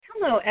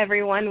Hello,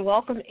 everyone.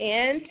 Welcome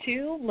in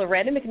to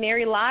Loretta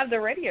McNary Live,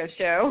 the radio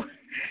show.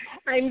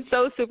 I'm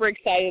so super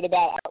excited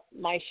about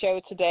my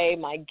show today.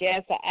 My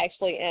guest, I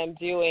actually am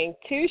doing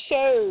two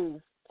shows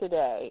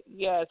today.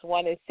 Yes,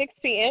 one is 6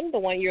 p.m., the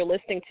one you're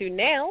listening to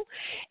now,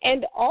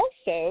 and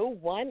also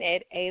one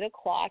at 8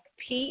 o'clock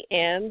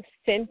p.m.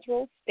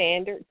 Central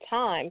Standard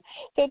Time.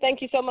 So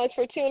thank you so much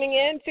for tuning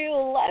in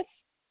to Let's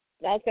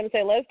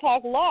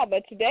Talk Law,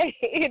 but today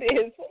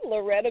it is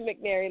Loretta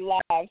McNary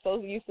Live, so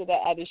used to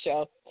that other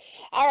show.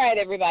 All right,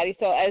 everybody,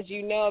 so as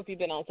you know, if you've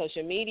been on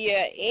social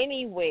media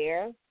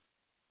anywhere,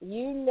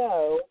 you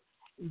know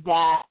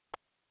that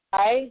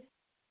I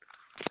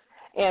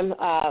am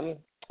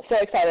so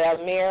excited. Our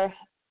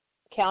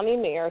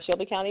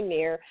Shelby County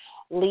Mayor,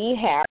 Lee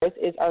Harris,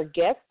 is our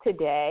guest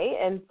today,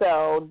 and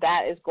so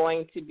that is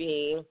going to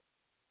be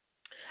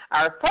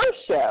our first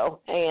show,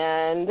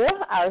 and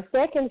our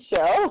second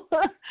show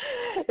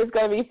is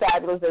going to be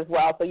fabulous as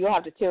well. So you'll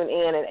have to tune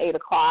in at 8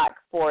 o'clock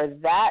for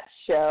that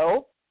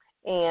show,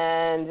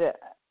 and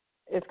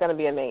it's going to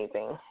be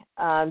amazing.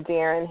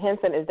 Darren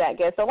Henson is that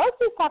guest. So let's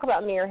just talk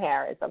about Mayor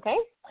Harris, okay?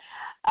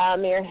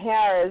 Mayor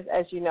Harris,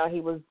 as you know, he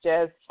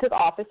took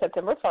office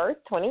September 1st,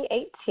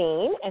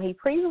 2018, and he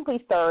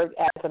previously served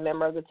as a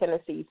member of the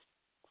Tennessee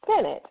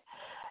Senate,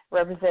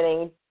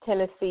 representing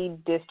Tennessee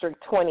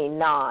District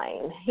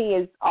 29. He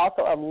is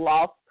also a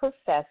law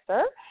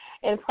professor,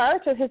 and prior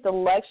to his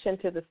election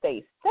to the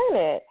state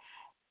Senate,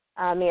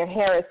 Mayor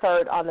Harris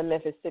served on the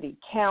Memphis City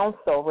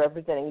Council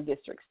representing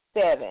District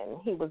 7.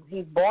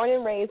 He's born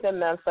and raised in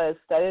Memphis,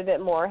 studied at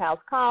Morehouse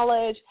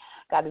College,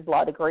 got his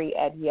law degree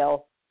at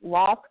Yale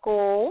Law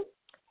School.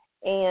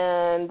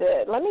 And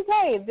let me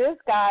tell you, this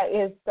guy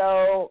is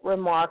so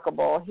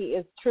remarkable. He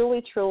is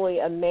truly, truly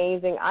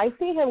amazing. I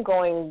see him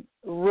going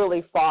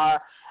really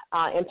far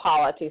in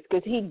politics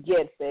because he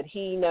gets it.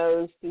 He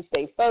knows to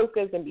stay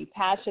focused and be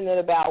passionate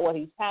about what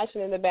he's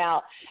passionate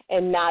about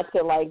and not to,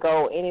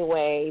 go any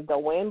way the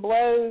wind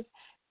blows.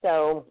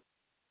 So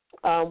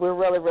we're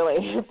really,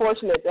 really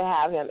fortunate to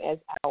have him as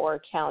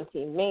our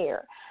county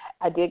mayor.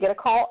 I did get a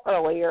call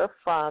earlier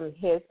from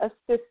his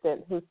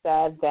assistant who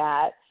said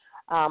that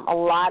a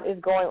lot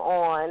is going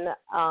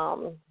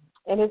on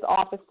in his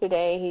office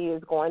today. He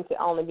is going to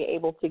only be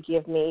able to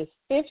give me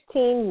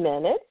 15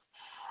 minutes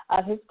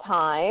of his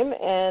time.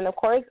 And, of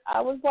course, I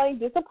was,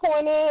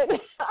 disappointed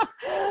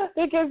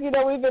because,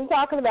 we've been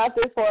talking about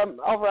this for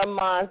over a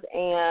month.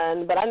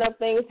 But I know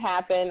things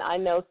happen. I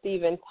know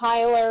Steven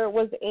Tyler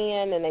was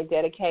in, and they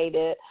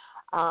dedicated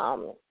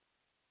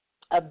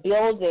a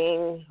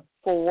building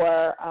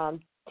for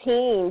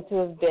teens who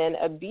have been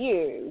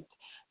abused.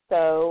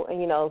 So,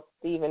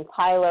 Steven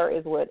Tyler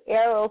is with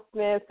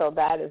Aerosmith, so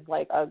that is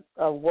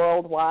a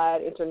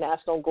worldwide,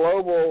 international,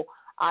 global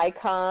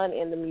icon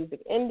in the music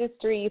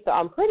industry. So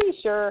I'm pretty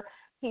sure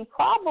he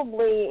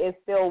probably is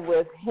still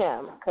with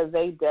him because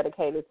they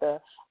dedicated the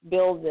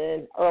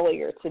building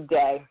earlier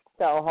today.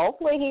 So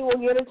hopefully he will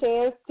get a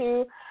chance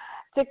to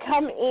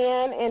come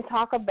in and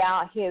talk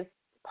about his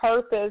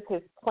purpose,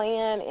 his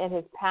plan, and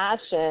his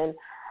passion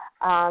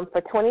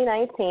for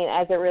 2019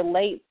 as it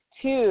relates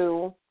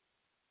to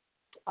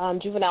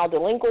juvenile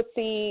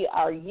delinquency,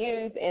 our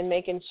youth, and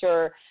making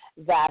sure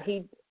that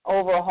he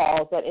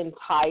overhauls that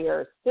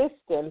entire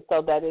system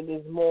so that it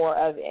is more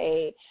of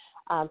a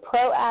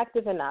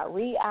proactive and not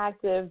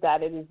reactive,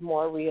 that it is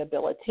more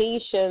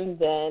rehabilitation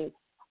than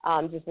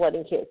just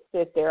letting kids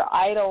sit there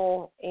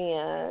idle.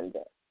 And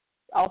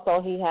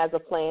also he has a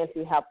plan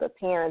to help the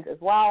parents as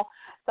well.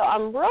 So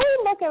I'm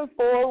really looking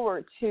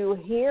forward to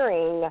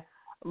hearing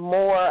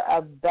more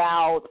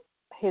about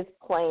his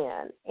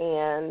plan.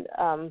 And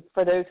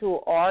for those who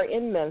are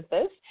in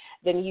Memphis,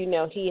 then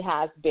he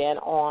has been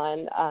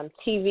on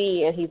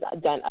TV and he's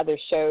done other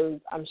shows,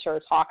 I'm sure,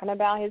 talking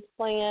about his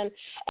plan.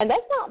 And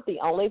that's not the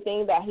only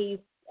thing that he's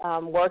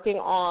working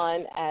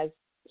on as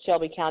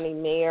Shelby County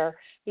Mayor.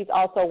 He's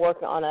also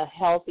working on a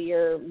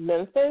healthier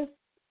Memphis.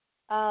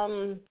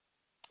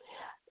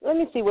 Let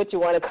me see what you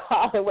want to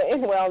call it.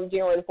 Well, on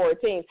January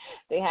 14th,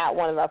 they had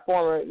one of our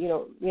former,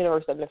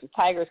 University of Memphis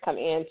Tigers come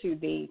into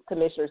the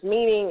commissioners'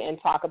 meeting and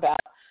talk about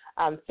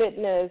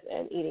fitness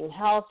and eating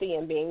healthy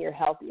and being your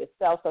healthiest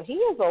self. So he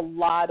has a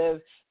lot of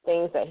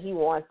things that he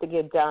wants to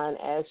get done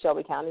as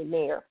Shelby County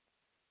Mayor.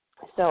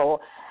 So,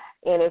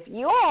 and if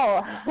you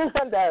all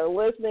that are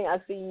listening, I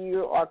see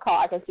you or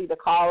I can see the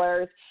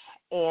callers,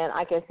 and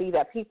I can see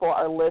that people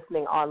are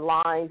listening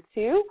online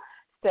too.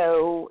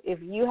 So if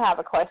you have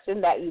a question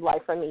that you'd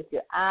like for me to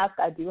ask,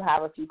 I do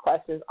have a few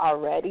questions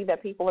already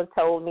that people have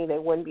told me they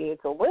wouldn't be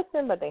able to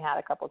listen, but they had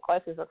a couple of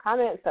questions or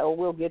comments, so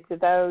we'll get to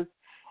those.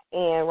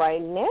 And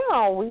right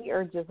now we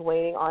are just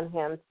waiting on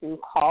him to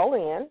call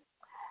in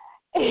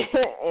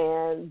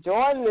and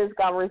join this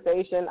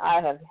conversation.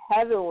 I have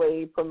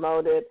heavily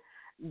promoted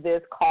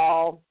this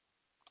call,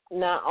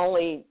 not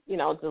only,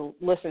 to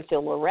listen to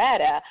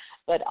Loretta,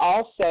 but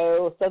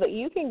also so that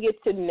you can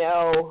get to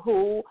know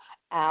who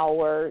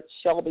our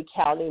Shelby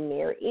County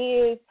Mayor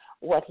is,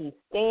 what he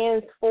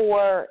stands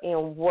for,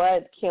 and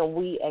what can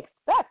we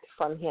expect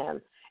from him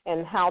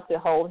and how to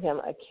hold him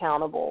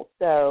accountable.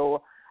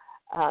 So,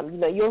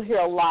 you'll hear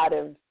a lot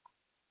of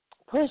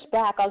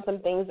pushback on some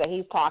things that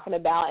he's talking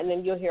about, and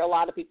then you'll hear a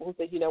lot of people who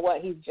say, you know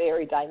what, he's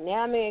very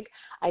dynamic.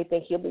 I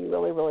think he'll be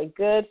really, really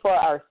good for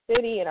our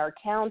city and our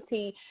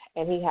county,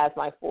 and he has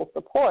my full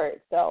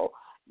support. So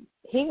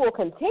he will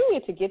continue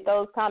to get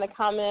those kind of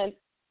comments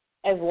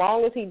as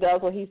long as he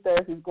does what he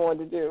says he's going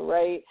to do,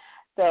 right?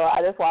 So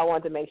that's why I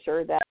wanted to make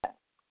sure that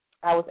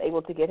I was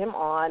able to get him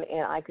on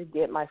and I could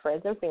get my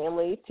friends and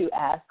family to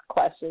ask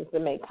questions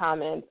and make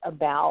comments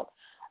about,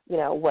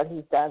 what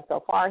he's done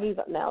so far.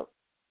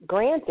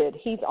 Granted,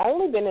 he's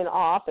only been in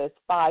office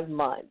 5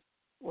 months,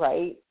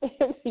 right?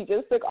 He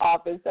just took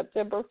office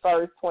September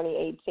 1st,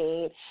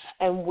 2018,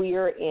 and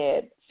we're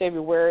in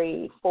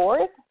February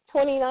 4th,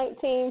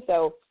 2019.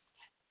 So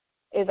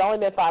it's only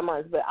been 5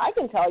 months. But I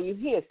can tell you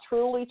he has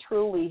truly,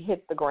 truly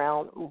hit the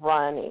ground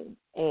running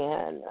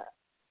and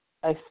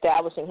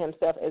establishing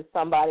himself as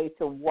somebody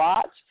to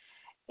watch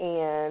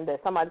and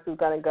as somebody who's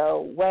going to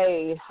go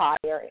way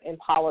higher in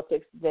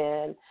politics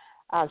than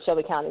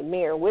Shelby County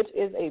Mayor, which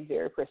is a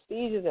very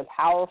prestigious and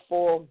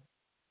powerful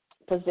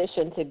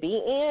position to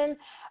be in.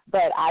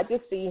 But I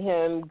just see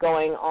him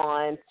going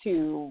on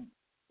to,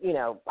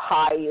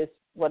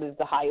 what is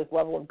the highest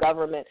level of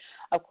government.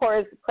 Of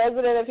course,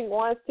 president if he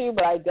wants to,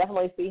 but I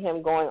definitely see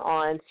him going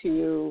on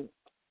to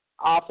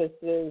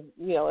offices, in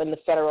the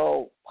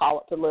federal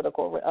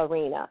political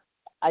arena.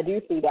 I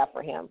do see that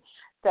for him.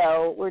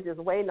 So we're just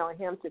waiting on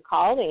him to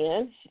call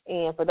in.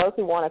 And for those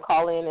who want to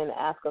call in and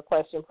ask a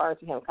question prior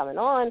to him coming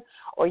on,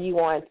 or you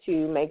want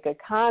to make a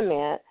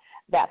comment,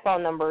 that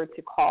phone number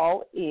to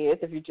call is,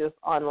 if you're just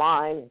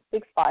online,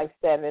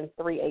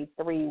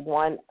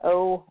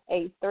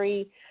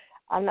 657-383-1083.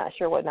 I'm not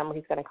sure what number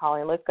he's going to call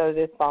in. Let's go to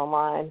this phone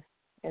line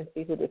and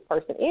see who this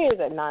person is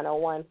at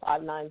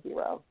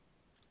 901-590.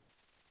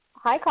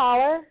 Hi,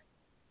 caller.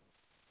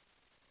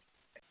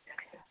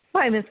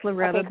 Hi, Miss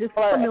Loretta. Okay, this is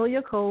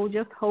Amelia Cole,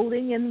 just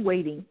holding and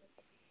waiting.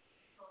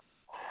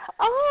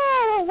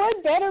 Oh,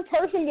 what better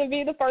person to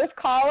be the first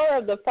caller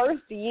of the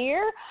first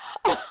year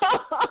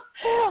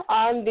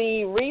on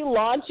the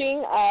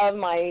relaunching of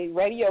my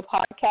radio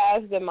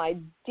podcast, and my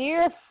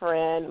dear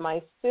friend,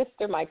 my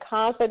sister, my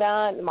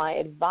confidant, my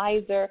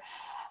advisor,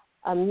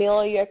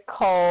 Amelia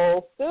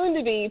Cole, soon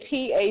to be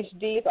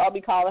PhD, so I'll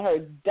be calling her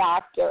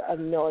Dr.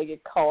 Amelia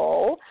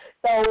Cole.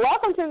 So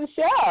welcome to the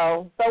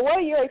show. So what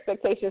are your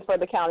expectations for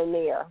the county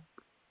mayor?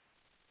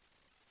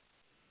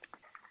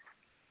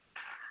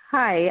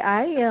 Hi,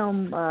 I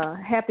am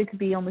happy to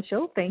be on the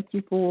show. Thank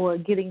you for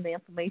getting the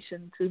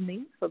information to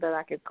me so that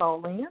I could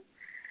call in.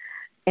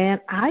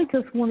 And I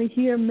just want to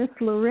hear Miss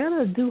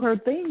Loretta do her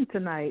thing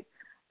tonight.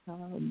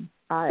 You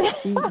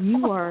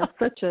are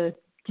such a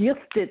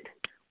gifted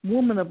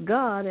woman of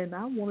God, and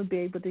I want to be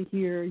able to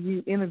hear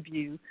you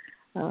interview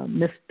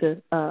in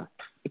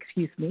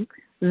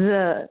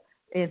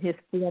his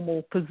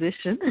formal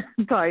position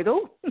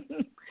title.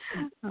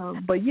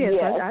 But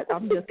yes.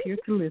 I'm just here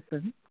to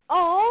listen.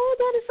 Oh,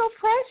 that is so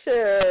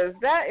precious.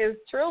 That is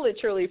truly,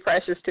 truly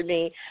precious to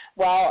me.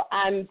 Well,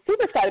 I'm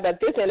super excited about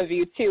this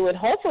interview, too, and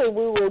hopefully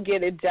we will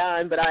get it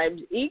done, but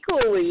I'm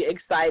equally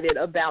excited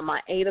about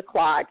my 8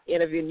 o'clock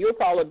interview, and you'll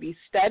probably be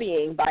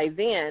studying by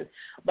then.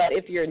 But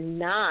if you're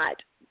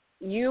not,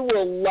 you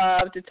will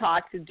love to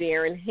talk to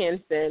Darren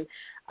Henson.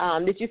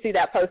 Did you see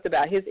that post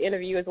about his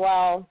interview as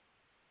well?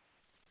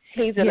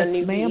 He's in a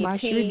new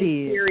BET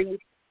series.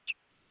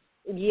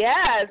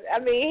 Yes, I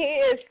mean, he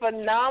is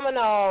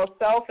phenomenal,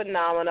 so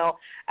phenomenal.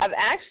 I've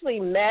actually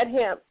met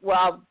him,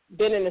 I've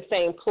been in the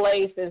same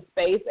place and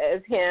space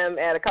as him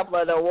at a couple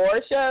of the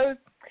award shows,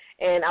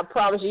 and I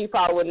promise you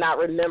probably would not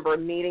remember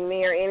meeting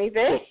me or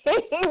anything,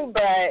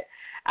 but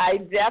I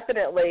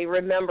definitely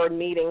remember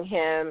meeting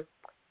him,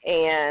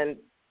 and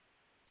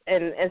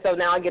so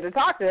now I get to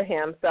talk to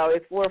him, so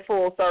we're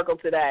full circle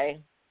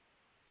today.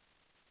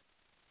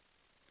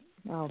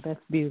 Oh,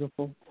 that's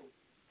beautiful.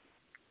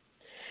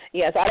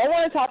 Yes, I don't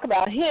want to talk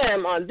about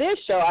him on this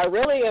show. I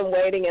really am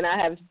waiting, and I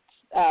have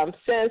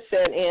since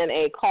sent in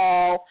a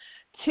call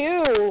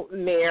to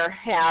Mayor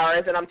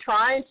Harris, and I'm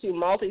trying to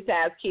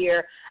multitask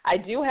here. I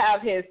do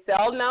have his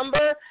cell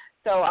number,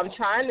 so I'm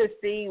trying to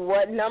see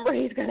what number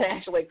he's going to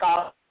actually call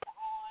on.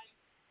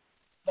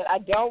 But I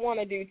don't want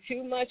to do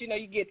too much.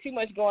 You get too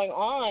much going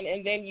on,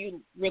 and then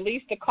you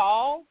release the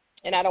call,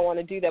 and I don't want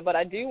to do that. But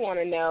I do want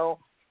to know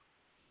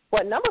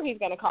what number he's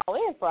going to call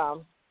in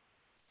from.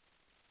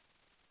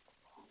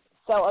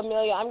 So,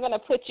 Amelia, I'm going to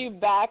put you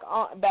back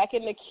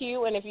in the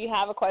queue, and if you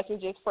have a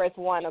question, just press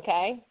 1,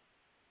 okay?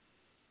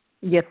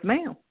 Yes,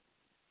 ma'am.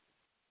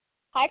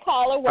 Hi,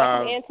 caller.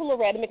 Welcome in to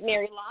Loretta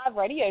McNary Live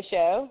Radio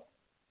Show.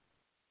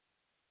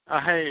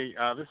 Hey,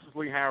 this is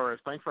Lee Harris.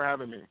 Thanks for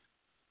having me.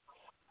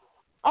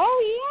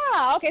 Oh,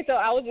 yeah. Okay, so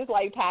I was just,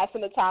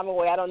 passing the time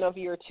away. I don't know if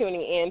you were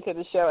tuning in to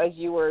the show as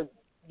you were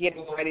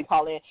getting ready to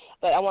call in.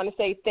 But I want to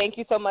say thank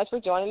you so much for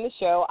joining the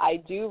show. I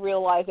do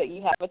realize that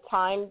you have a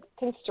time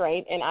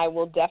constraint, and I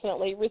will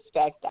definitely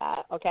respect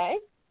that, okay?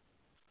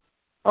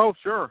 Oh,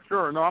 sure.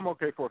 No, I'm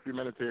okay for a few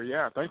minutes here.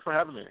 Yeah, thanks for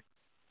having me.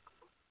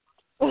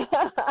 and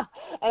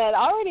I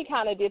already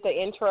kind of did the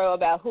intro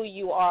about who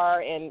you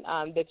are and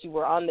that you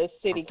were on the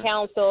city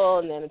council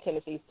and then a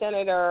Tennessee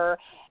senator,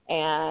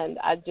 and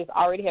I just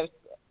already have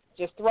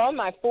just thrown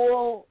my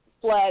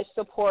full-fledged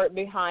support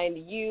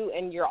behind you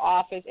and your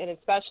office, and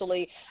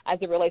especially as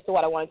it relates to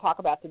what I want to talk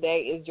about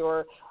today is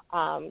your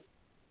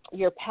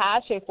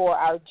passion for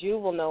our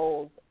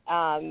juveniles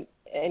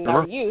and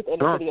our youth in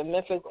the city of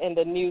Memphis and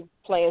the new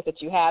plans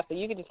that you have. So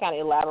you can just kind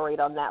of elaborate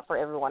on that for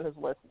everyone who's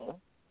listening.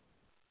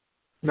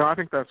 No, I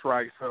think that's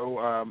right. So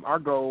our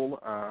goal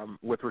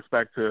with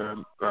respect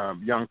to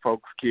young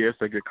folks, kids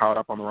that get caught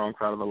up on the wrong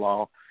side of the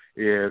law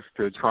is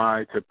to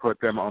try to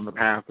put them on the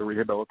path to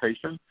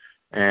rehabilitation.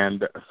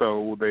 And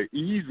so the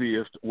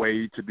easiest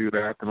way to do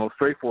that, the most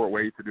straightforward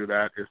way to do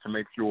that is to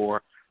make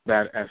sure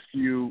that as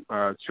few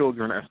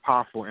children as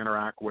possible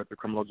interact with the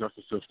criminal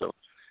justice system.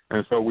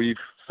 And so we've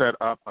set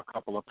up a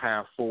couple of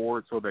paths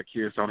forward so that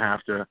kids don't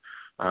have to,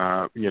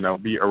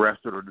 be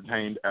arrested or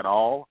detained at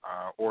all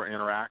or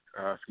interact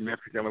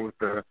significantly with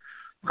the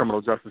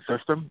criminal justice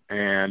system.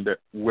 And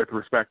with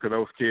respect to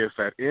those kids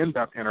that end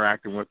up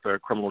interacting with the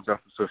criminal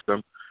justice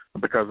system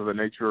because of the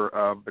nature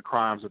of the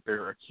crimes that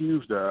they're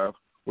accused of,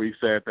 we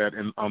said that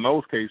on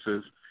those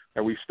cases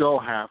that we still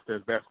have to,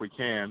 as best we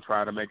can,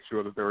 try to make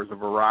sure that there is a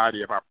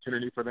variety of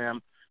opportunity for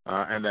them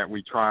and that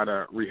we try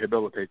to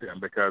rehabilitate them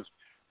because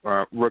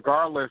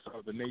regardless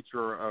of the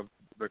nature of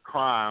the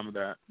crime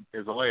that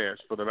is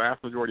alleged, for the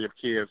vast majority of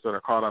kids that are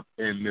caught up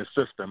in this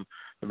system,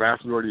 the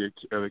vast majority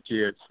of the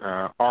kids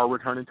are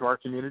returning to our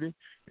community,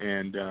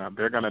 and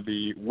they're going to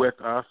be with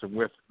us and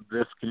with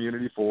this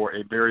community for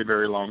a very,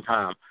 very long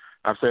time.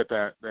 I've said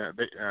that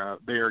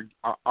they are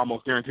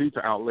almost guaranteed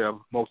to outlive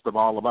most of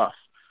all of us.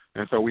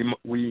 And so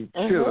we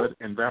should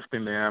invest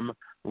in them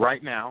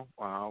right now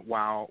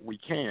while we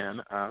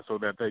can so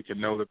that they can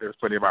know that there's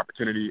plenty of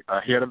opportunity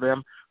ahead of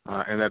them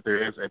and that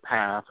there is a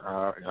path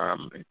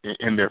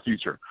in their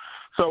future.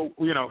 So,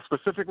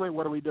 specifically,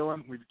 what are we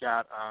doing? We've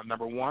got,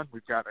 number one,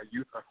 we've got a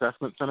youth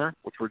assessment center,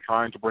 which we're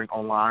trying to bring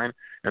online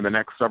in the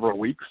next several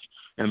weeks.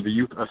 And the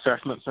youth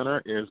assessment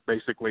center is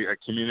basically a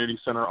community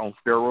center on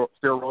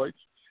steroids.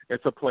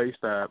 It's a place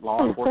that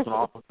law enforcement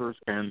officers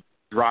can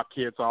drop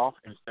kids off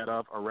instead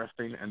of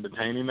arresting and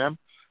detaining them.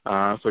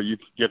 So you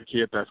get a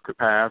kid that's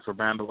pass or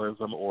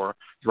vandalism or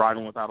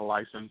driving without a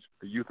license.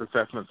 The youth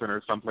assessment center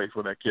is someplace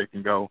where that kid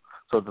can go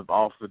so that the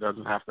officer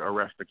doesn't have to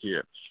arrest the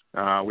kid.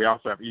 We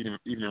also have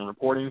evening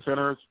reporting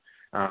centers,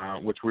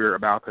 which we're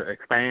about to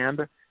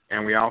expand.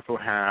 And we also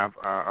have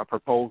a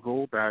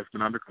proposal that has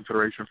been under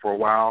consideration for a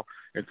while.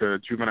 It's a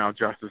juvenile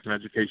justice and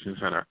education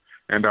center.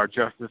 And our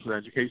justice and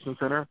education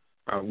center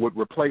would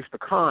replace the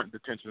current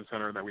detention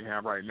center that we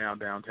have right now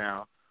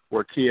downtown,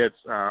 where kids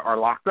are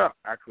locked up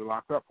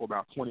for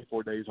about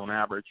 24 days on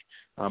average,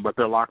 but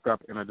they're locked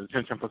up in a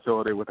detention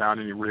facility without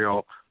any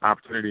real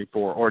opportunity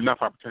or enough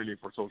opportunity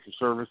for social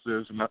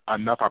services,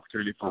 enough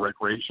opportunity for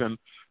recreation,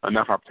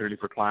 enough opportunity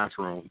for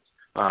classroom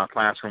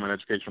and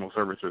educational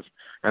services.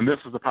 And this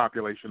is a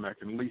population that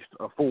can least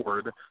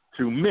afford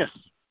to miss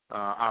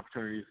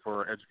opportunities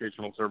for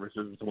educational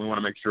services. So we want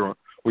to make sure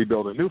we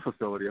build a new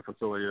facility,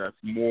 that's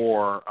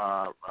more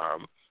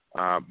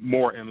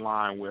in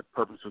line with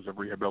purposes of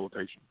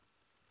rehabilitation.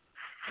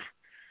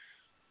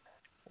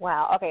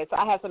 Wow. Okay, so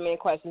I have so many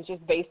questions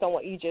just based on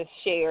what you just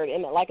shared.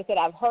 And like I said,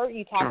 I've heard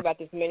you talk about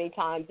this many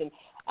times, and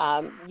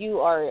you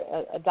are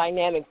a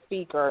dynamic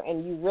speaker,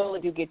 and you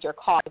really do get your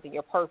cause and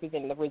your purpose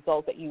and the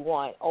results that you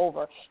want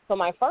over. So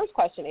my first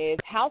question is,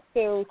 how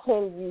soon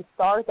can you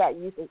start that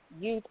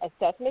youth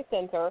assessment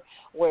center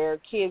where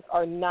kids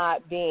are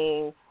not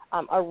being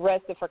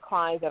arrested for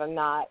crimes that are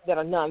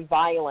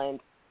nonviolent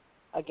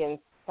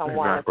against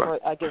someone or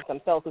against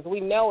themselves? Because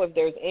we know if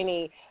there's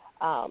any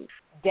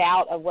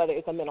doubt of whether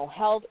it's a mental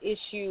health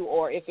issue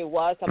or if it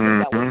was something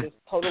that was just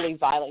totally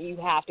violent, you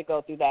have to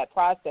go through that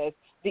process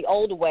the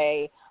old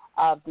way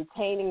of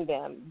detaining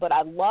them. But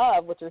I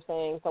love what you're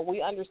saying. So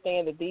we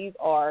understand that these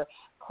are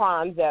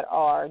crimes that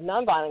are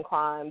nonviolent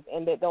crimes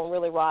and that don't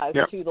really rise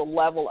to the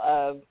level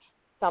of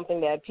something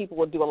that people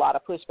would do a lot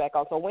of pushback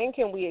on. So when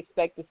can we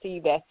expect to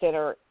see that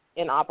center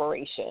in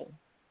operation?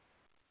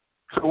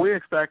 So we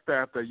expect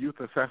that the Youth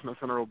Assessment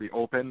Center will be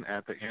open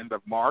at the end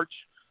of March,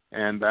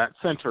 and that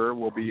center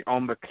will be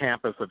on the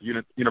campus of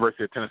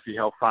University of Tennessee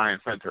Health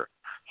Science Center.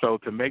 So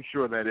to make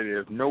sure that it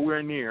is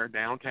nowhere near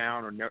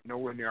downtown or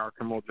nowhere near our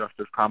criminal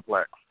justice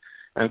complex.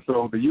 And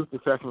so the Youth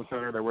Assessment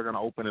Center that we're going to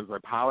open is a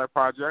pilot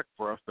project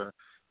for us to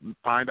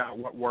find out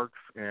what works,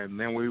 and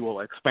then we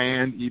will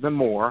expand even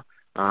more.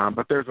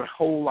 But there's a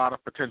whole lot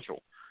of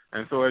potential.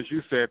 And so as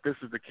you said, this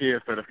is the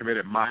kids that have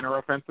committed minor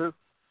offenses.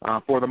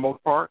 For the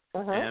most part,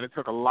 and it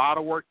took a lot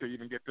of work to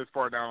even get this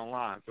far down the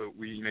line. So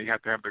you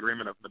have to have the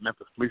agreement of the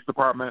Memphis Police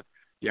Department.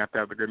 You have to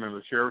have the agreement of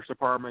the Sheriff's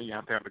Department. You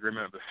have to have the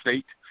agreement of the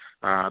state.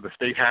 The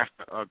state has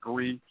to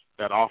agree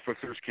that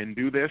officers can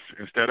do this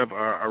instead of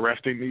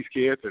arresting these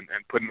kids and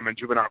putting them in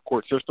juvenile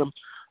court system.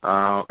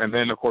 And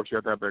then, of course, you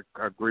have to have the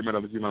agreement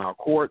of the juvenile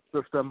court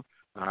system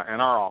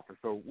and our office.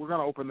 So we're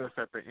going to open this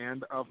at the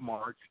end of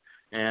March,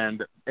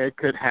 and it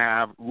could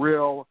have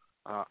real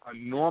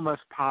enormous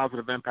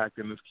positive impact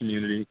in this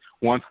community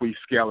once we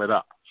scale it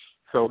up.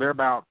 So there are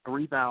about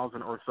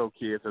 3,000 or so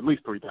kids, at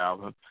least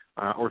 3,000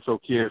 or so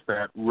kids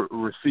that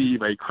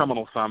receive a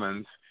criminal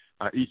summons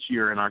each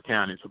year in our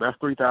county. So that's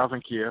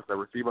 3,000 kids that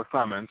receive a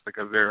summons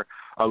because they're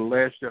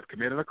alleged to have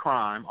committed a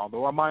crime,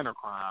 although a minor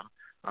crime,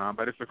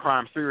 but it's a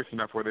crime serious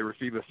enough where they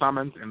receive a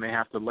summons and they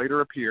have to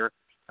later appear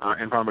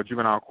in front of a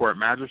juvenile court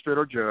magistrate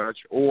or judge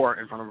or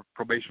in front of a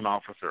probation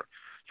officer.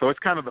 So it's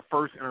kind of the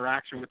first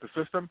interaction with the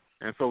system.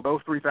 And so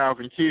those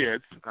 3,000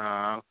 kids,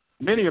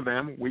 many of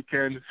them we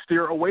can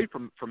steer away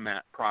from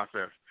that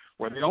process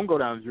where they don't go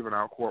down to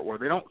juvenile court, where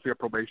they don't see a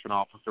probation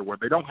officer, where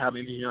they don't have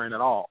any hearing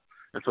at all.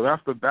 And so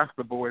that's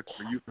the voice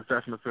the Youth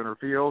Assessment Center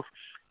feels,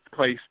 a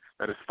place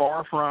that is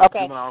far from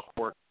juvenile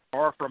court,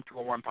 far from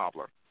 201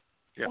 Poplar.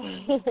 Yeah.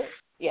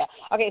 Yeah.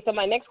 Okay, so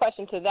my next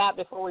question to that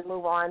before we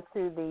move on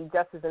to the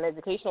Justice and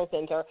Educational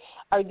Center,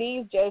 are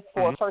these just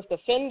for first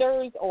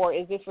offenders, or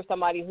is this for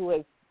somebody who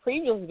has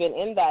previously been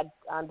in that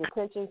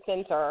detention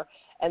center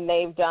and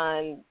they've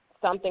done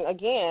something,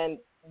 again,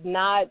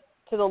 not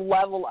to the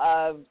level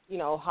of,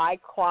 high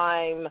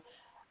crime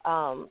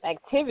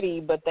activity,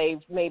 but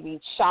they've maybe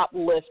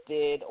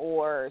shoplifted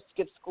or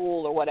skipped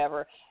school or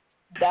whatever?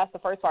 That's the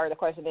first part of the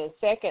question. And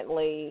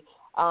secondly,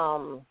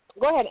 go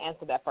ahead and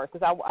answer that first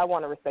because I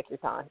want to respect your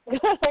time.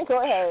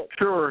 Go ahead.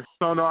 Sure.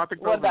 So, no, I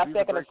think what about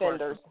second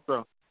offenders?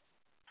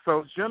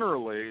 So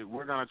generally,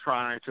 we're going to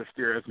try to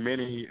steer as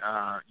many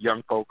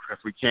young folks as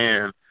we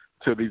can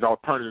to these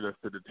alternatives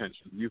to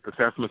detention, Youth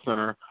Assessment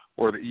Center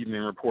or the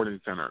Evening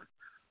Reporting Center.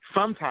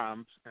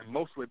 Sometimes, and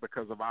mostly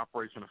because of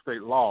operation of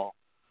state law,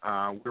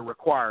 we're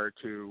required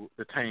to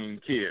detain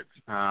kids.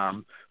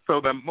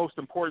 So the most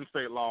important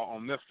state law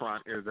on this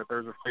front is that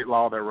there's a state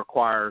law that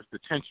requires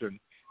detention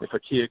if a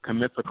kid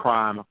commits a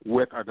crime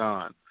with a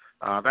gun.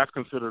 That's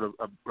considered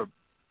a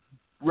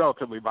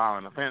relatively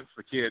violent offense.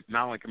 The kid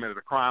not only committed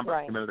a crime,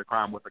 but committed a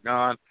crime with a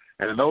gun.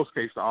 And in those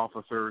cases, the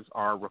officers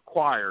are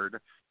required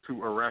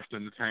to arrest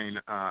and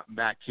detain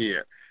that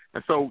kid.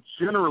 And so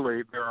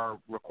generally there are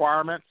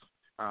requirements,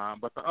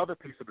 but the other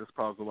piece of this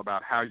puzzle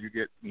about how you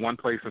get one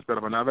place instead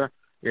of another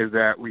is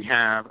that we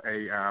have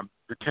a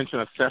detention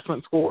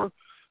assessment score.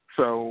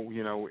 So,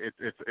 it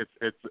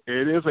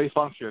is a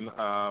function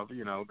of,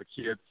 the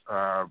kid's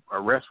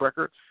arrest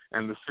record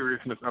and the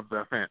seriousness of the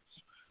offense.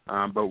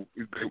 But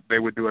they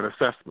would do an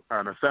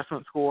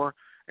assessment score,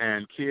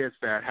 and kids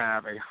that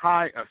have a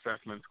high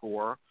assessment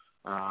score,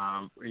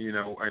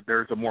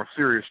 there's a more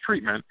serious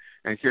treatment,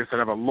 and kids that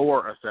have a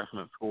lower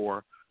assessment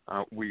score,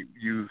 we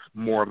use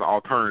more of the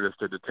alternatives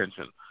to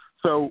detention.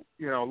 So,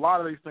 a lot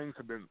of these things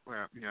have been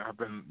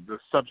the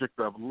subject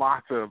of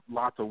lots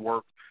of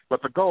work.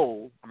 But the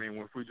goal,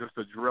 if we just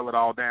to drill it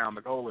all down,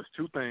 the goal is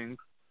two things.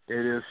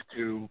 It is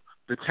to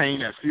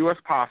detain as few as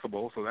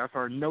possible, so that's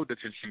our no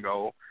detention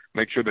goal.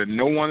 Make sure that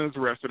no one is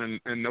arrested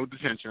and no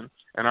detention.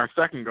 And our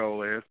second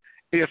goal is,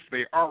 if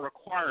they are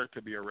required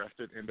to be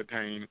arrested and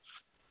detained,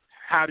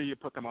 how do you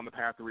put them on the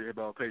path to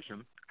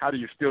rehabilitation? How do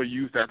you still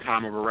use that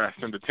time of arrest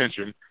and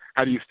detention?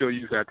 How do you still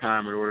use that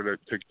time in order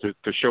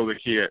to show the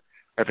kid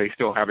that they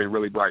still have a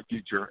really bright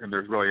future and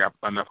there's really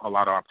a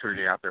lot of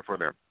opportunity out there for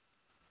them?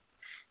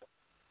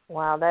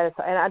 Wow, that is,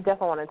 and I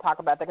definitely want to talk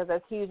about that because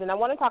that's huge. And I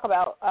want to talk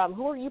about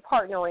who are you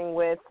partnering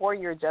with for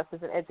your justice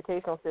and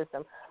educational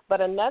system.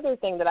 But another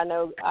thing that I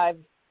know,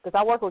 because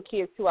I work with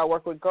kids too, I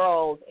work with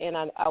girls, and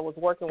I was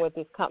working with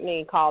this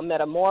company called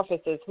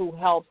Metamorphosis who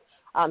helps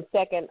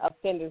second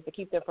offenders to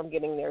keep them from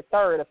getting their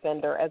third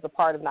offender as a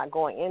part of not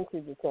going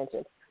into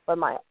detention. But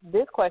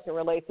this question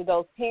relates to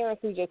those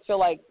parents who just feel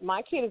like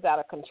my kid is out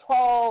of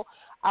control.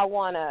 I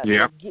want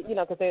to,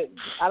 because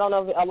I don't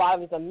know if a lot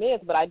of it's a myth,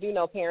 but I do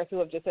know parents who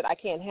have just said, I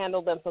can't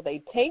handle them, so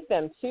they take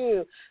them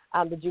to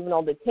the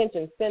juvenile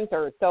detention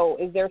center. So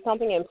is there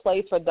something in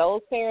place for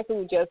those parents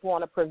who just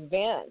want to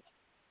prevent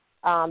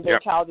their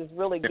child is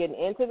really getting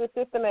into the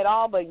system at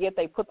all, but yet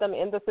they put them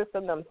in the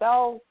system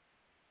themselves?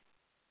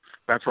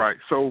 That's right.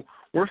 So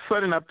we're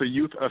setting up the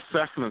Youth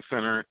Assessment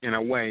Center in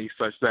a way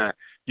such that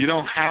you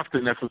don't have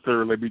to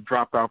necessarily be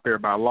dropped out there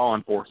by law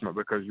enforcement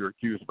because you're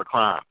accused of a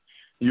crime.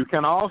 You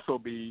can also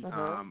be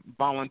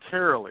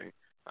voluntarily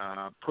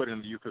put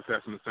in the Youth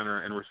Assessment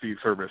Center and receive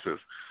services.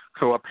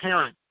 So a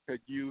parent could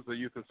use the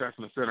Youth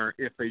Assessment Center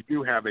if they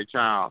do have a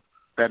child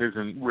that is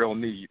in real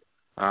need.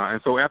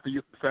 And so at the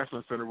Youth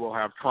Assessment Center, we'll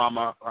have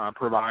trauma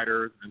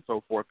providers and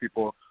so forth,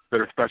 people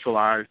that are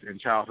specialized in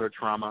childhood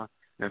trauma.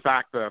 In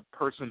fact, the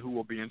person who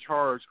will be in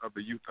charge of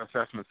the Youth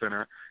Assessment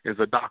Center is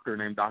a doctor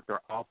named Dr.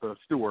 Alta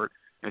Stewart,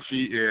 and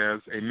she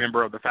is a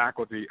member of the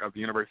faculty of the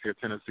University of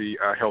Tennessee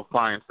Health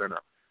Science Center.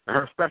 And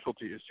her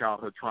specialty is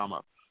childhood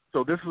trauma.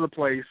 So this is a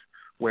place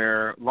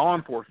where law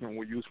enforcement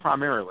will use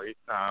primarily,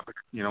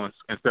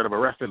 instead of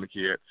arresting the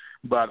kid,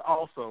 but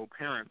also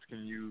parents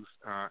can use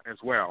as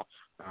well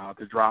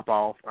to drop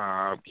off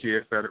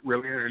kids that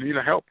really need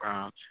help.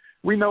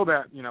 We know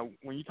that,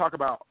 when you talk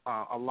about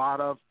a lot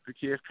of the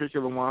kids,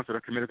 particularly the ones that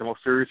have committed the most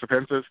serious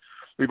offenses,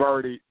 we've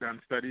already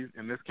done studies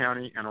in this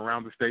county and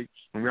around the state,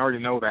 and we already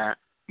know that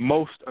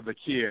most of the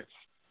kids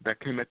that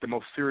commit the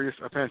most serious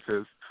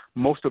offenses,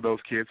 most of those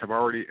kids have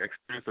already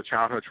experienced a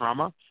childhood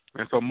trauma,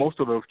 and so most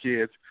of those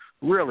kids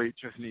really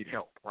just need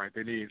help, right?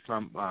 They need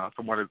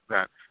someone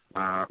that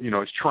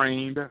is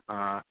trained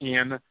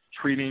in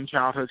treating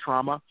childhood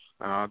trauma.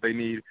 They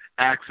need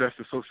access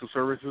to social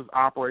services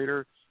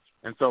operators,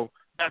 and so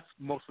that's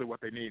mostly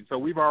what they need. So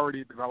we've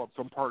already developed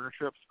some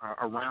partnerships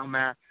around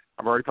that.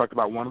 I've already talked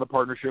about one of the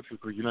partnerships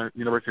with the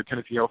University of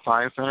Tennessee Health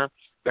Science Center.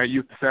 That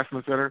Youth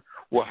Assessment Center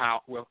will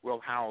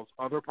house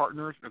other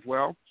partners as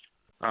well.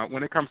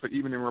 When it comes to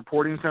evening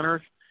reporting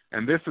centers,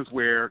 and this is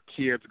where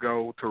kids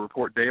go to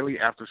report daily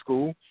after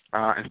school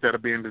instead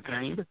of being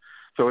detained.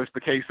 So it's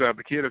the case of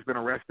the kid has been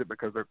arrested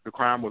because the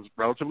crime was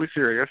relatively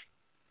serious,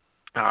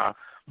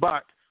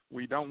 but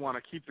we don't want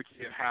to keep the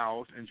kid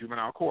housed in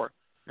juvenile court.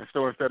 And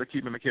so instead of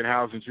keeping the kid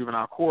housed in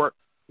juvenile court,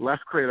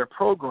 let's create a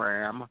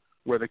program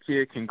where the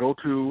kid can go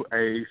to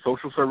a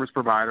social service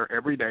provider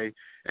every day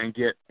and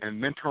get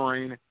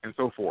mentoring and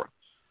so forth.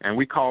 And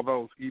we call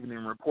those evening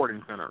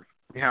reporting centers.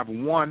 We have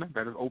one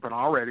that is open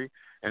already,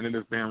 and it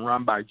is being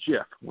run by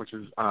JIF, which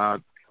is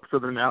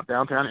southern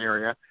downtown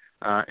area.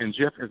 And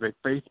JIF is a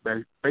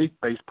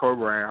faith-based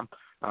program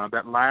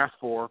that lasts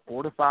for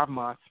 4 to 5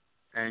 months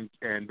and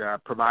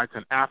provides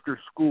an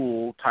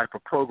after-school type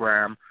of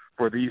program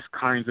for these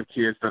kinds of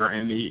kids that are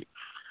in need.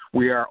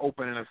 We are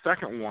opening a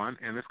second one,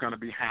 and it's going to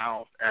be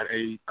housed at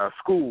a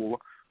school.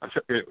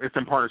 It's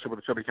in partnership with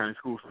the Shelby County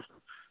School System.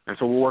 And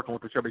so we're working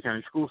with the Shelby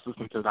County School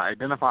System to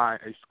identify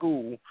a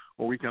school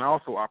where we can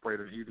also operate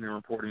an evening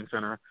reporting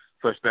center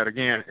such that,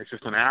 again, it's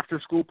just an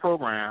after-school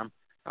program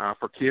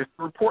for kids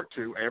to report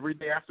to every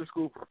day after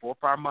school for 4 or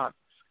 5 months.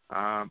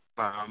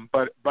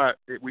 But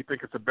we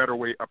think it's a better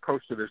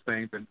approach to this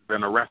thing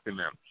than arresting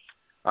them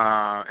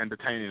and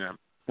detaining them.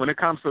 When it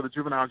comes to the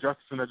Juvenile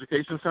Justice and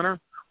Education Center,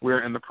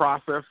 we're in the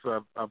process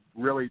of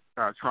really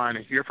trying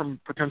to hear from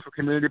potential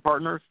community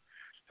partners.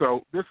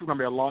 So this is going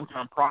to be a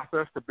long-term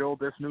process to build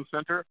this new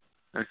center.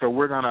 And so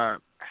we're going to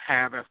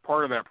have, as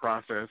part of that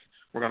process,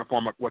 we're going to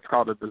form what's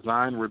called a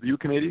design review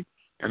committee.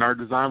 And our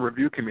design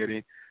review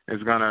committee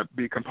is going to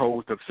be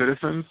composed of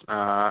citizens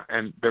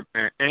and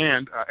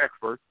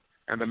experts.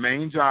 And the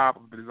main job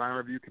of the design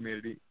review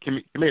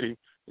committee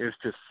is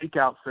to seek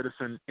out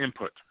citizen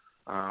input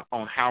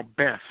on how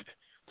best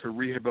to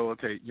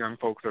rehabilitate young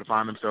folks that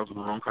find themselves on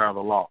the wrong side of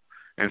the law.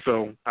 And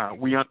so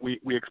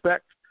we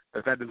expect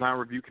that design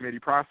review committee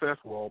process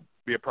will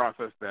be a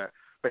process that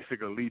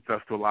basically leads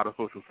us to a lot of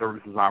social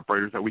services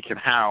operators that we can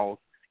house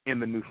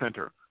in the new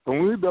center. So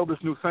when we build this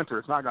new center,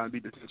 it's not going to be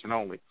detention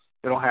only.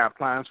 It'll have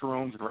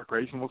classrooms and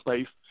recreational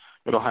space.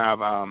 It'll have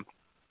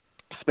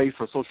space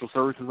for social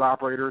services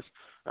operators,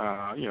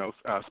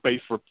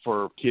 space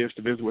for kids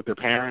to visit with their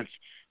parents,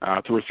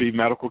 to receive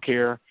medical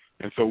care.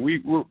 And so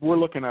we're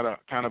looking at a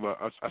kind of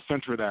a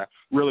center that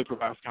really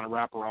provides kind of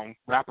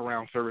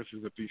wraparound services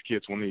that these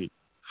kids will need.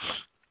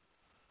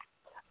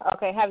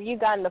 Okay, have you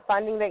gotten the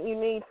funding that you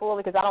need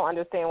fully? Because I don't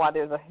understand why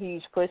there's a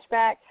huge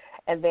pushback.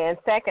 And then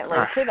secondly,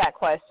 to that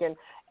question,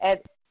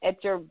 at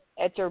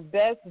your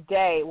best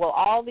day, will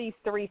all these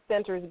 3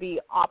 centers be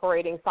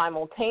operating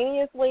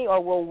simultaneously,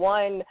 or will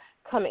one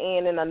come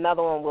in and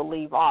another one will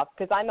leave off?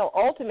 Because I know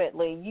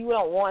ultimately you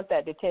don't want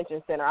that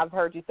detention center. I've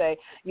heard you say,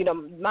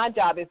 my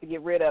job is to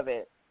get rid of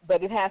it,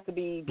 but it has to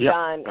be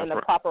done in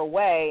a proper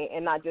way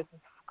and not just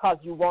because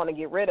you want to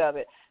get rid of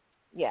it.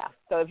 Yeah.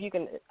 So if you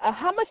can,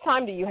 how much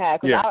time do you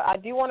have? Because I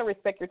do want to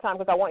respect your time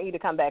because I want you to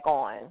come back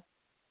on.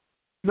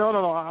 No.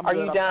 Are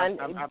you done?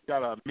 I've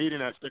got a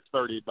meeting at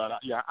 6:30, but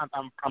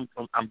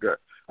I'm good.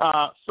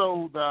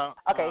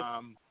 Okay.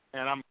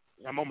 And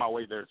I'm on my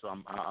way there, so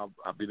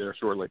I'll be there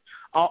shortly.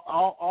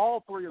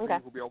 All 3 of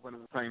these will be open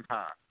at the same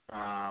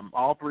time.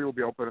 All 3 will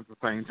be open at the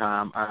same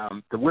time.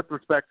 With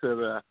respect to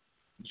the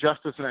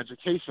Justice and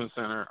Education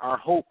Center, our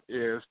hope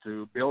is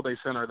to build a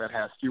center that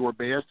has fewer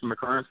beds than the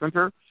current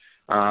center,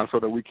 so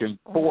that we can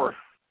force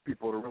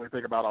people to really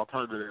think about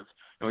alternatives,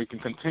 and we can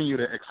continue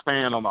to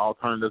expand on the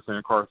alternatives to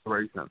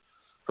incarceration.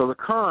 So the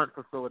current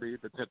facility,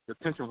 the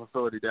detention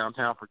facility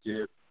downtown for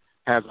kids,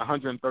 has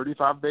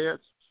 135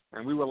 beds,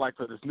 and we would like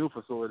for this new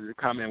facility to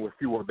come in with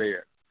fewer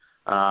beds,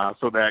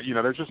 so that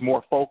there's just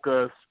more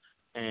focus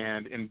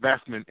and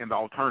investment in the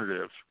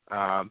alternatives.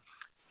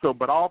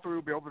 But all 3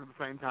 will be open at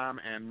the same time,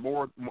 and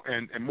more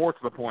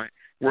to the point,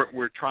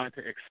 we're trying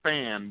to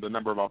expand the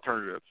number of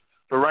alternatives.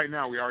 So right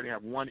now we already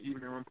have one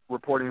evening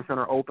reporting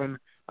center open.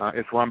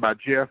 It's run by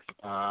JIF,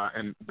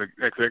 and the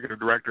executive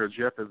director of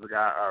JIF is the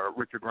guy,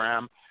 Richard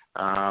Graham,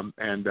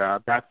 and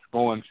that's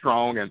going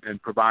strong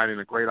and providing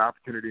a great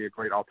opportunity, a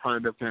great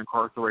alternative to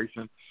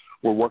incarceration.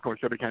 We're working with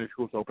Shelby County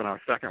Schools to open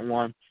our second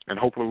one, and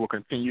hopefully we'll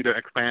continue to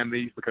expand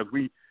these because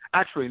we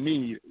actually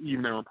need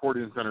evening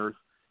reporting centers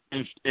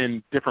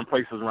in different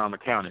places around the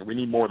county. We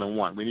need more than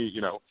one. We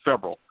need,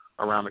 several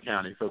around the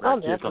county so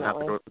that kids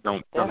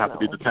don't have to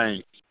be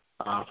detained.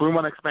 So we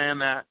want to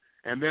expand that.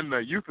 And then the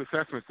Youth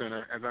Assessment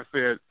Center, as I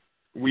said,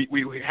 we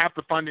have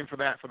the funding for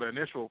that, for the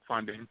initial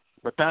funding,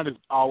 but that has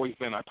always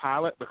been a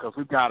pilot because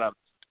we've got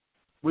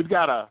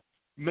to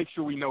make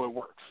sure we know it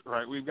works,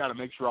 right? We've got to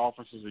make sure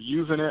officers are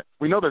using it.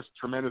 We know there's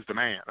tremendous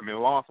demand. I mean,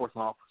 law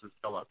enforcement officers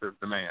tell us there's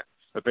demand,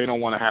 but they don't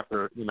want to have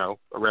to,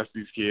 arrest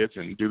these kids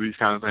and do these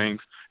kind of things,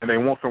 and they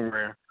want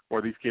somewhere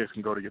where these kids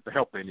can go to get the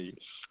help they need.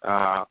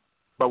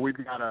 But we've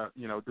got to,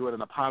 do it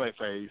in a pilot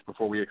phase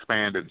before we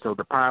expand it. So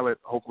the pilot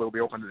hopefully will be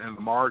open at the end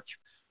of March,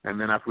 and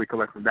then after we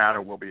collect some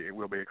data, we'll be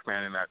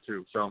expanding that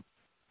too. So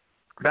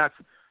that's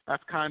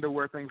kind of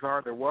where things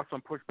are. There was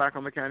some pushback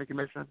on the county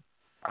commission.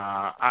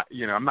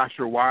 I'm not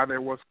sure why there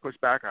was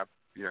pushback.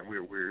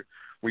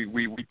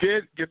 We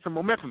did get some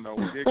momentum though.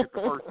 We did get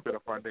the first bit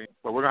of funding,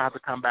 but we're gonna have to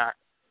come back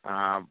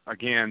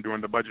again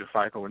during the budget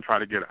cycle and try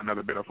to get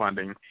another bit of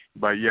funding.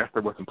 But yes,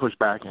 there was some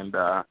pushback, and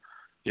I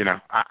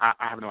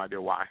have no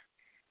idea why.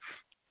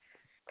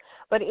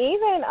 But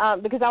even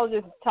because I was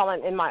just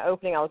telling in my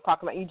opening, I was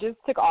talking about you just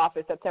took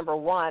office September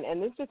 1,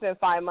 and this has just been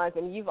 5 months,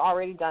 and you've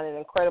already done an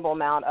incredible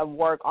amount of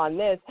work on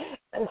this.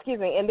 Excuse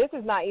me, and this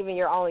is not even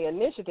your only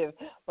initiative.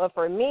 But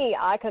for me,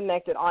 I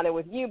connected on it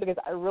with you because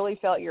I really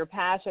felt your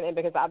passion, and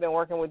because I've been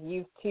working with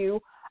youth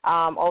too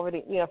over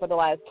the for the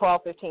last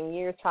 12, 15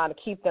 years, trying to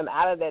keep them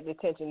out of that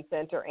detention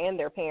center and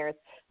their parents.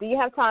 Do you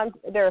have time?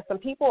 There are some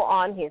people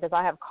on here because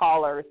I have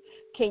callers.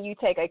 Can you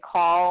take a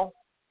call?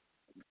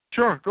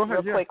 Sure, go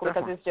ahead. Real quick, because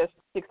definitely. it's just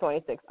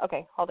 6:26.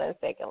 Okay, hold on a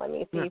second. Let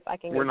me see if I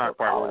can get We're not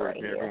quite caller over right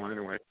it here. yet. Go on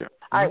anyway. Yeah.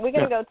 All right, we're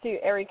going to go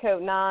to area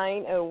code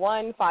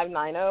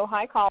 901-590.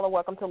 Hi, caller.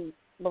 Welcome to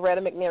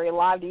Loretta McNary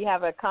Live. Do you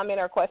have a comment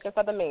or question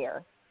for the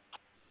mayor?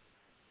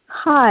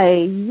 Hi,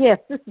 yes,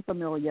 this is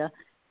Amelia.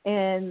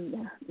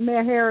 And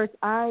Mayor Harris,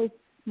 I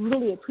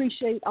really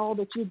appreciate all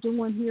that you're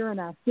doing here in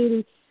our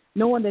city,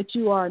 knowing that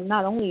you are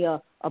not only a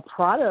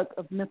product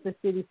of Memphis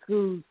City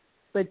Schools,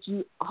 but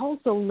you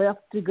also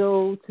left to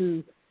go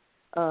to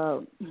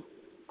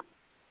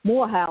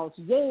Morehouse,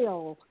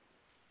 Yale,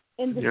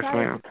 and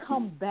decided to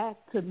come back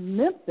to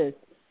Memphis.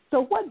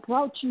 So what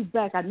brought you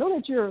back? I know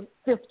that you're a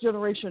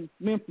fifth-generation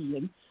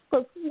Memphian,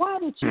 but why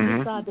did you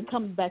decide to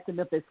come back to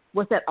Memphis?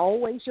 Was that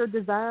always your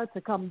desire to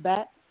come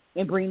back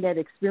and bring that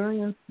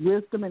experience,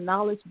 wisdom, and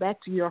knowledge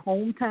back to your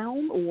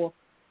hometown, or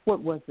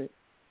what was it?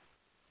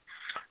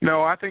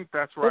 No, I think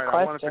that's right.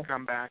 I wanted to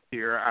come back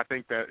here. I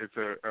think that it's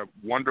a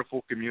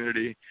wonderful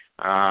community.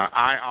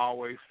 I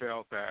always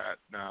felt that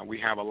we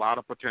have a lot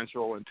of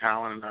potential and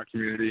talent in our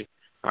community,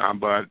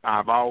 but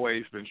I've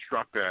always been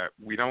struck that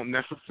we don't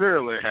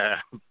necessarily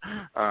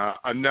have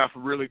enough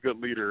really good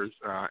leaders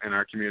in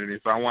our community.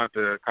 So I wanted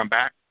to come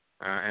back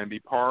and be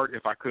part,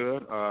 if I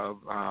could, of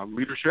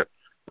leadership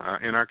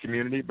in our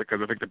community,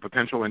 because I think the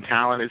potential and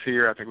talent is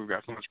here. I think we've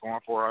got so much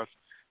going for us.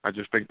 I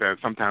just think that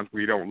sometimes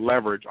we don't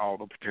leverage all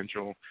the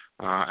potential,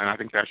 and I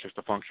think that's just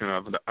a function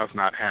of us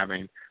not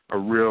having a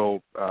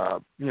real,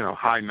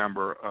 high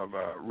number of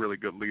really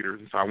good leaders.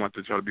 And so I want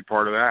to try to be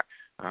part of that.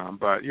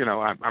 But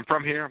I'm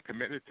from here. I'm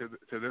committed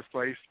to this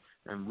place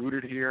and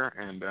rooted here.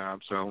 And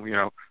so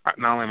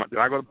not only did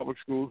I go to public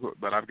schools,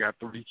 but I've got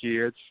 3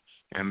 kids,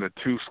 and the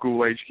 2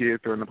 school-age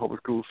kids are in the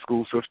public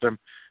school system.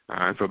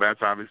 And so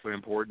that's obviously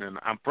important. And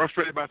I'm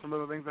frustrated by some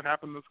of the things that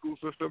happen in the school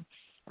system.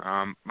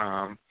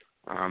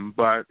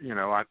 But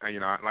like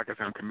I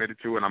said, I'm committed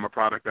to it, and I'm a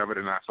product of it,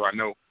 and so I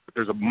know that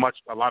there's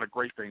a lot of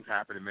great things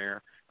happening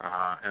there.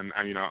 And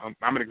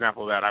I'm an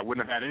example of that. I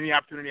wouldn't have had any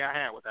opportunity I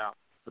had without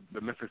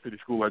the Memphis City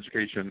school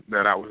education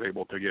that I was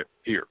able to get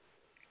here.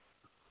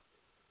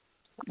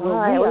 All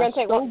right, we're going to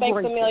take one. Thanks,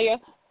 Amelia.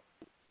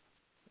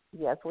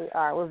 Yes, we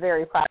are. We're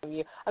very proud of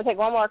you. I'll take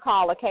one more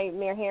call, okay,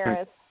 Mayor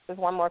Harris? Just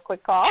one more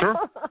quick call.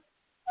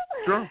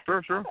 Sure.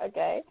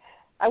 Okay.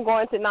 I'm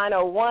going to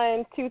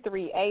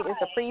 901-238 is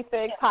the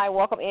prefix. Hi,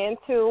 welcome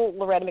into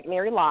Loretta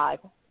McNary Live.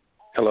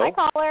 Hello. Hi,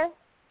 caller.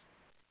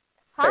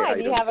 Hi,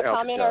 hey, do you have a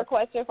comment or a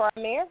question for our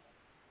mayor?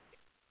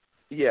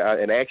 Yeah,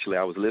 and actually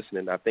I was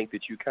listening. I think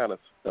that you kind of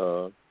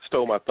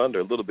stole my thunder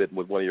a little bit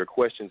with one of your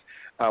questions.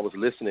 I was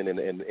listening,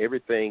 and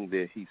everything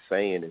that he's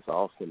saying is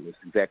awesome. It's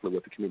exactly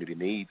what the community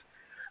needs.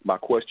 My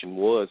question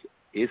was,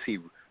 is he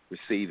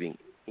receiving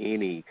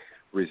any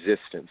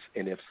resistance,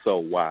 and if so,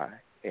 why?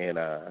 And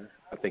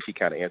I think he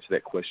kind of answered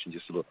that question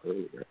just a little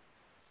earlier.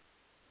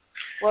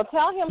 Well,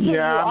 tell him who you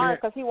are,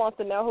 because he wants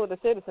to know who the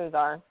citizens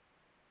are.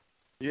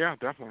 Yeah,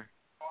 definitely.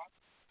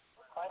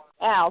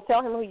 Al,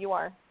 tell him who you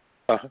are.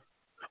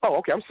 Oh,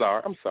 okay. I'm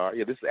sorry.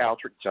 Yeah, this is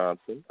Altrick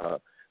Johnson.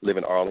 Live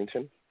in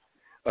Arlington,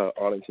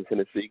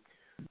 Tennessee.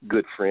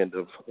 Good friend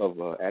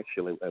of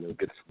actually, and a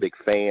good big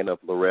fan of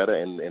Loretta,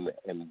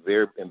 and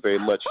very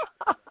much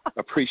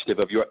appreciative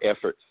of your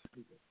efforts.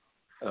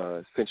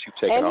 Since you've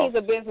taken off. And he's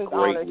a business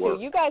owner, too.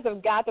 You guys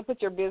have got to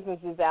put your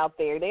businesses out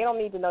there. They don't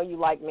need to know you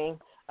like me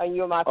or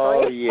you're my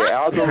friend. Oh, yeah.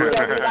 I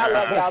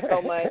love y'all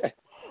so much.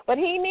 But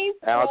he needs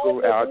these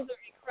are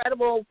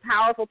incredible,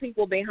 powerful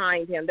people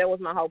behind him. That was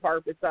my whole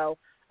purpose. So,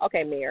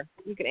 okay, Mayor,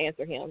 you can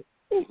answer him.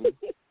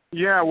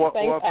 Yeah, well,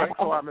 thanks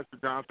a lot, Mr.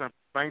 Johnson.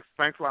 Thanks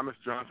a lot,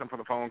 Mr. Johnson, for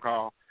the phone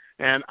call.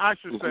 And I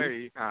should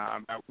say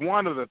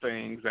one of the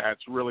things that's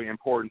really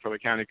important for the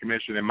county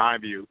commission, in my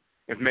view,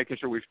 is making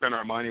sure we spend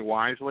our money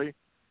wisely.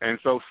 And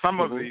so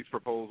some of these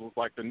proposals,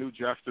 like the new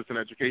Justice and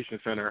Education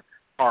Center,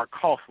 are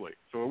costly.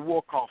 So it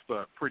will cost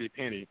a pretty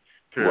penny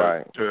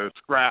to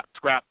scrap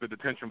the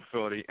detention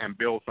facility and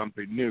build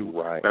something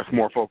new that's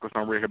more focused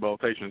on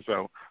rehabilitation.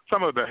 So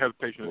some of the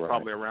hesitation is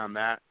probably around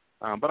that.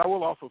 But I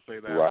will also say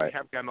that we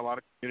have gotten a lot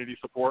of community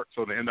support.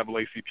 So the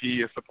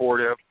NAACP is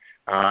supportive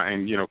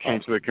and,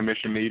 came to the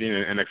commission meeting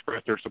and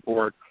expressed their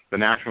support. The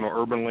National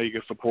Urban League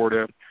is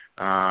supportive.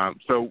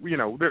 So,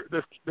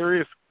 there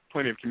is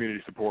plenty of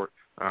community support,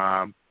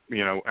 and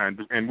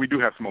we do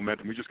have some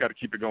momentum. We just got to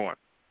keep it going.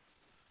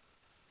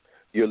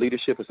 Your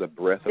leadership is a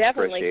breath of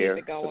fresh air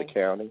for the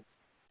county,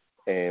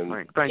 and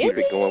keep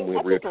it going.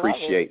 We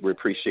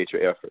appreciate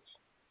your efforts.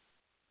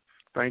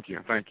 Thank you.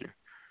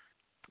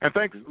 And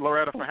thanks,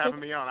 Loretta, for having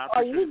me on. I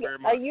appreciate it very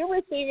much. Are you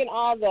receiving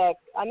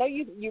I know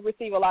you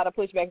receive a lot of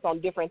pushbacks on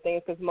different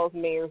things because most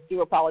mayors do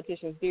or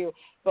politicians do,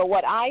 but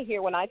what I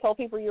hear when I told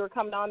people you were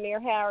coming on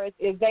Mayor Harris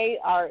is they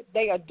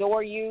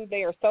adore you.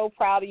 They are so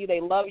proud of you.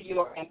 They love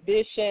your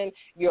ambition,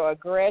 your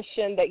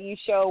aggression that you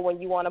show when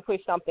you want to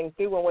push something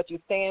through and what you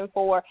stand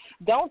for.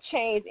 Don't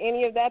change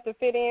any of that to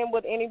fit in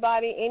with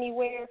anybody,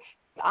 anywhere.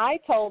 I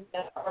told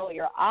them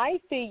earlier, I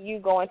see you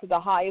going to the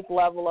highest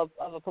level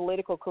of a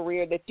political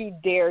career that you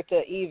dare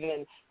to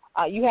even,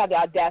 you have the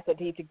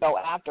audacity to go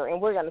after,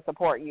 and we're going to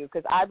support you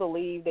because I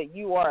believe that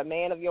you are a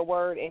man of your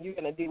word and you're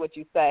going to do what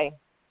you say.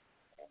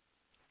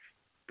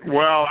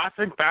 Well, I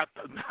think that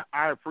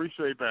I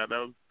appreciate that.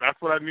 That's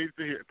what I needed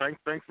to hear. Thanks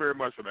very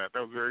much for that. That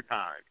was very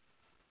kind.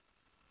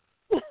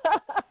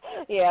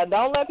 Yeah,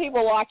 don't let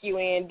people lock you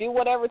in. Do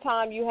whatever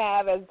time you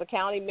have as the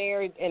county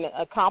mayor and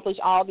accomplish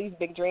all these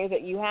big dreams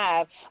that you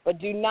have, but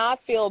do not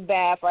feel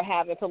bad for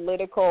having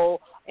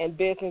political and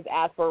business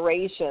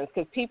aspirations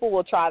because people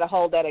will try to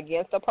hold that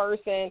against a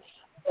person.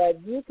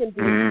 But you can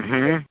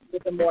do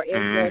with the more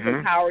influence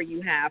and power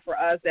you have for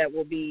us that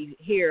will be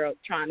here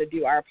trying to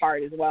do our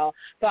part as well.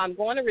 So I'm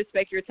going to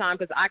respect your time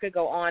because I could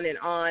go on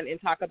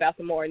and talk about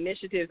some more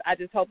initiatives. I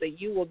just hope that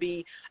you will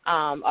be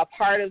a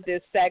part of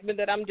this segment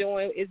that I'm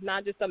doing. It's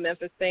not just a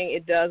Memphis thing.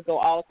 It does go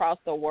all across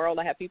the world.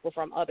 I have people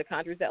from other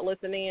countries that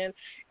listen in,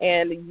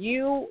 and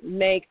you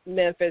make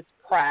Memphis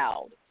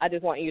proud. I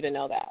just want you to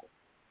know that.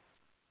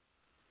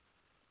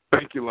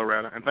 Thank you,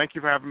 Loretta, and thank you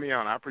for having me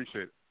on. I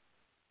appreciate it.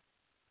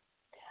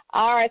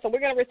 All right, so we're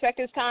going to respect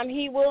his time.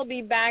 He will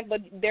be back, but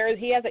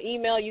he has an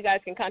email. You guys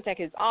can contact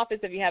his office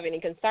if you have any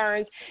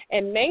concerns.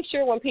 And make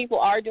sure when people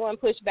are doing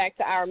pushback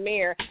to our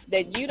mayor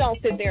that you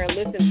don't sit there and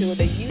listen to it,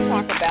 that you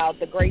talk about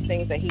the great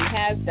things that he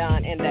has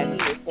done and that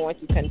he is going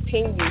to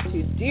continue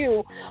to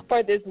do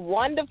for this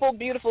wonderful,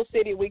 beautiful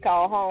city we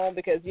call home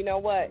because you know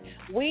what?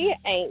 We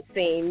ain't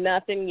seen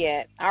nothing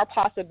yet. Our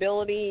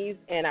possibilities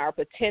and our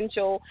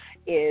potential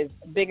is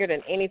bigger than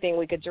anything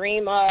we could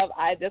dream of.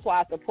 That's why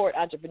I support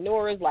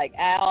entrepreneurs like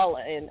Al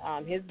and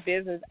his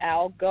business,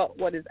 Algo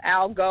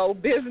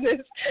business.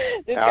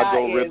 This guy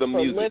is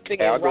prolific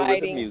in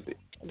writing. Music.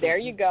 There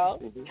you go.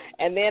 Mm-hmm.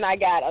 And then I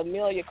got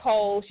Amelia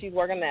Cole. She's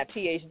working on that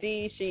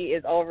PhD. She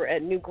is over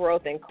at New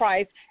Growth in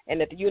Christ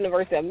and at the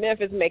University of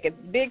Memphis making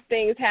big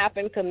things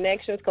happen,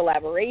 connections,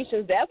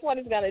 collaborations. That's what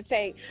it's going to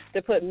take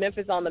to put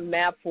Memphis on the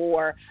map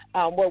for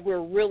what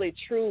we're really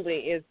truly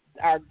is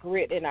our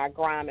grit and our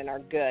grime and our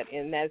gut,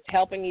 and that's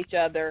helping each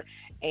other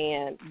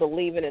and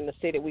believing in the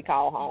city we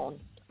call home.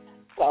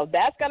 So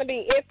that's going to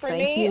be it for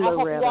me. I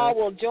hope you all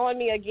will join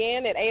me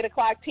again at 8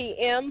 o'clock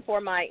p.m.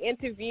 for my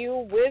interview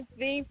with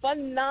the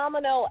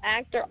phenomenal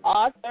actor,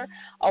 author,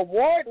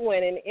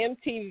 award-winning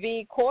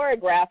MTV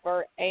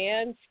choreographer,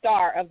 and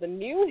star of the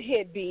new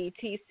hit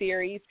BET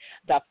series,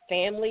 The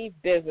Family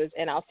Business.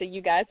 And I'll see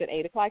you guys at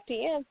 8 o'clock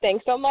p.m.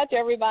 Thanks so much,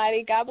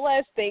 everybody. God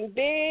bless. Think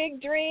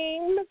big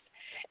dreams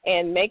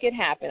and make it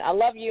happen. I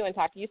love you and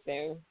talk to you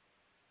soon.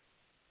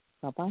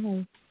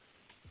 Bye-bye.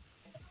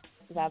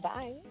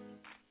 Bye-bye.